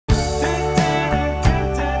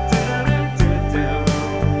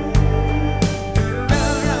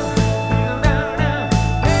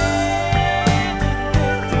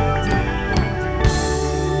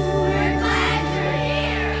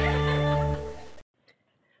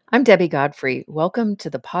I'm Debbie Godfrey. Welcome to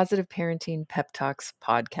the Positive Parenting Pep Talks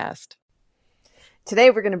podcast. Today,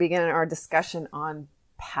 we're going to begin our discussion on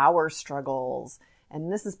power struggles.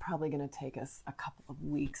 And this is probably going to take us a couple of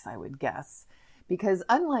weeks, I would guess, because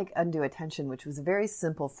unlike undue attention, which was a very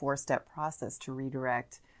simple 4-step process to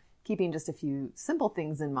redirect, keeping just a few simple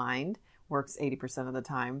things in mind works 80% of the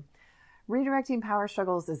time. Redirecting power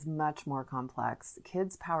struggles is much more complex.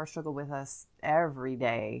 Kids power struggle with us every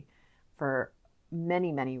day for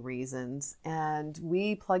many, many reasons, and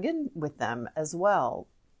we plug in with them as well.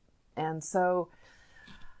 And so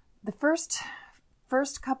the first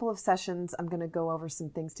couple of sessions, I'm going to go over some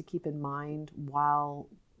things to keep in mind while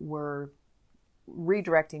we're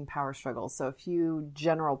redirecting power struggles. So a few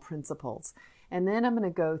general principles. And then I'm going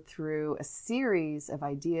to go through a series of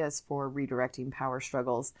ideas for redirecting power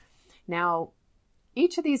struggles. Now,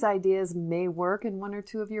 each of these ideas may work in one or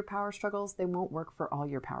two of your power struggles. They won't work for all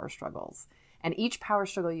your power struggles. And each power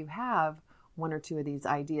struggle you have, one or two of these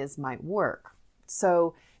ideas might work.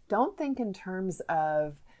 So don't think in terms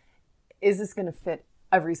of, is this going to fit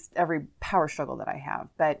every power struggle that I have?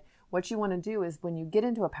 But what you want to do is when you get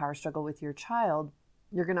into a power struggle with your child,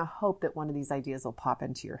 you're going to hope that one of these ideas will pop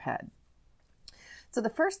into your head. So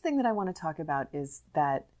the first thing that I want to talk about is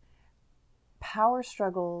that power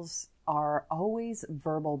struggles are always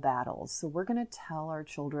verbal battles. So we're going to tell our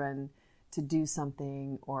children to do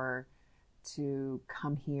something or to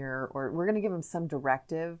come here, or we're going to give them some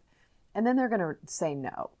directive, and then they're going to say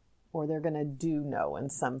no, or they're going to do no in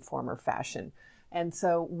some form or fashion. And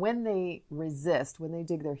so when they resist, when they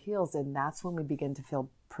dig their heels in, that's when we begin to feel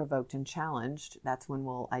provoked and challenged. That's when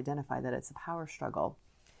we'll identify that it's a power struggle.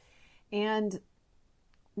 And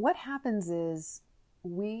what happens is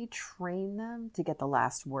we train them to get the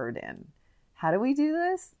last word in. How do we do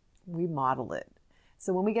this? We model it.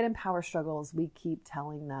 So when we get in power struggles, we keep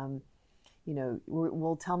telling them,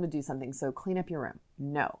 we'll tell them to do something. So clean up your room.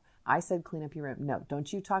 No. I said clean up your room. No.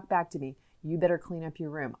 Don't you talk back to me. You better clean up your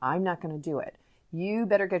room. I'm not going to do it. You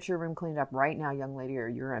better get your room cleaned up right now, young lady, or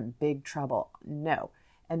you're in big trouble. No.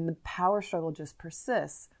 And the power struggle just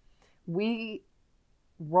persists. We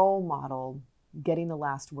role model getting the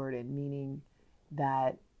last word in, meaning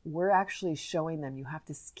that we're actually showing them you have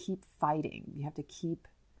to keep fighting. You have to keep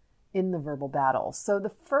in the verbal battle. So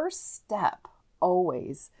the first step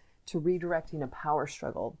always to redirecting a power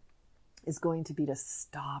struggle is going to be to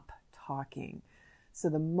stop talking. So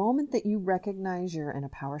the moment that you recognize you're in a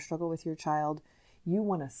power struggle with your child, you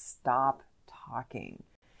want to stop talking.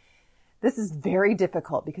 This is very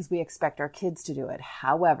difficult because we expect our kids to do it.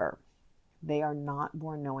 However, they are not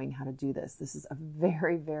born knowing how to do this. This is a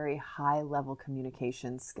very, very high level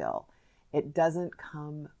communication skill. It doesn't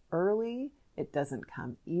come early, it doesn't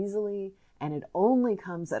come easily, and it only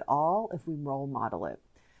comes at all if we role model it.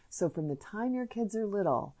 So from the time your kids are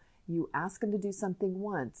little, you ask them to do something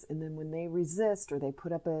once, and then when they resist or they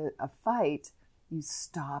put up a fight, you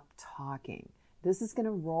stop talking. This is going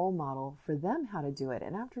to role model for them how to do it.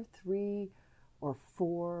 And after 3 or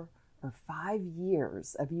 4 or 5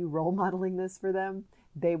 years of you role modeling this for them,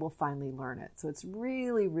 they will finally learn it. So it's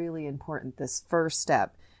really, really important, this first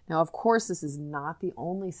step. Now, of course, this is not the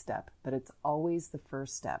only step, but it's always the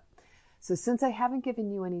first step. So since I haven't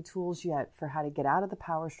given you any tools yet for how to get out of the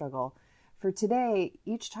power struggle, for today,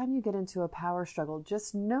 each time you get into a power struggle,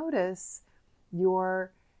 just notice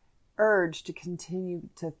your urge to continue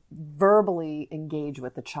to verbally engage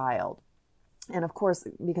with the child. And of course,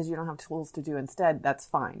 because you don't have tools to do instead, that's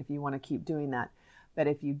fine if you want to keep doing that. But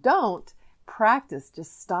if you don't, practice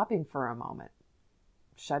just stopping for a moment,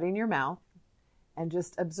 shutting your mouth, and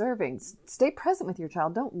just observing. Stay present with your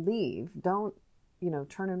child. Don't leave. Don't,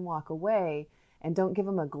 turn and walk away, and don't give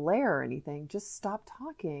them a glare or anything. Just stop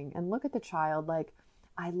talking and look at the child like,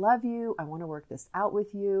 I love you. I want to work this out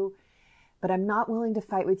with you, but I'm not willing to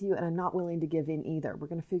fight with you, and I'm not willing to give in either. We're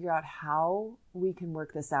going to figure out how we can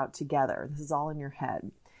work this out together. This is all in your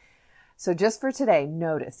head. So just for today,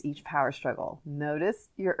 notice each power struggle. Notice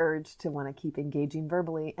your urge to want to keep engaging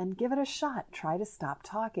verbally and give it a shot. Try to stop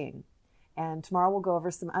talking. And tomorrow we'll go over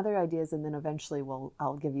some other ideas, and then eventually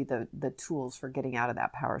I'll give you the tools for getting out of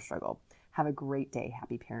that power struggle. Have a great day.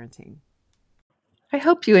 Happy parenting. I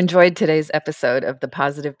hope you enjoyed today's episode of the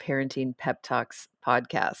Positive Parenting Pep Talks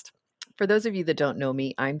podcast. For those of you that don't know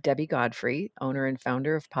me, I'm Debbie Godfrey, owner and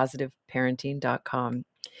founder of positiveparenting.com.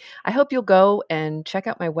 I hope you'll go and check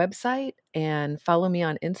out my website and follow me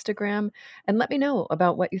on Instagram and let me know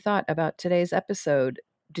about what you thought about today's episode.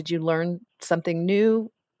 Did you learn something new?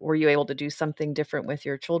 Were you able to do something different with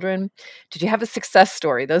your children? Did you have a success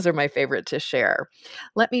story? Those are my favorite to share.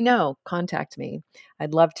 Let me know. Contact me.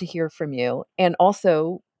 I'd love to hear from you. And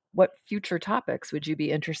also, what future topics would you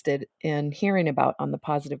be interested in hearing about on the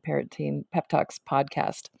Positive Parenting Pep Talks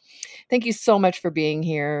podcast? Thank you so much for being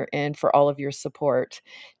here and for all of your support.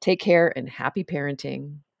 Take care and happy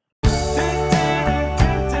parenting.